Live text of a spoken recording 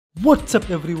What's up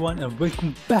everyone and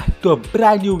welcome back to a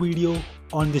brand new video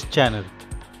on this channel.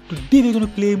 Today we're going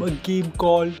to claim a game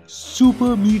called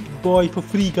Super Meat Boy for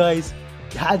free, guys.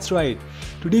 That's right,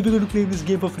 today we're going to claim this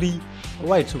game for free.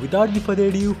 Alright, so without any further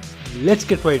ado, let's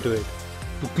get right to it.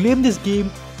 To claim this game,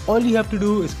 all you have to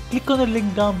do is click on the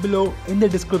link down below in the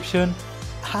description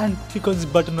and click on this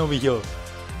button over here.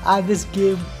 And this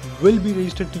game will be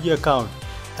registered to your account.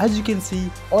 As you can see,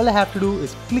 all I have to do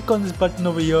is click on this button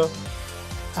over here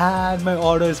and my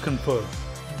order is confirmed.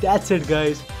 That's it,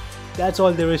 guys. That's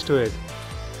all there is to it.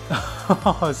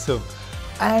 Awesome.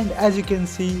 And as you can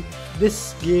see,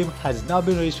 this game has now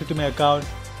been registered to my account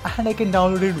and I can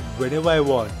download it whenever I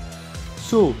want.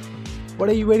 So what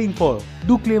are you waiting for?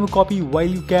 Do claim a copy while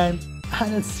you can,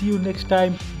 and I'll see you next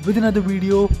time with another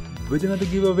video, with another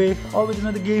giveaway or with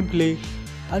another gameplay.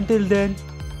 Until then,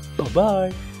 bye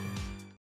bye.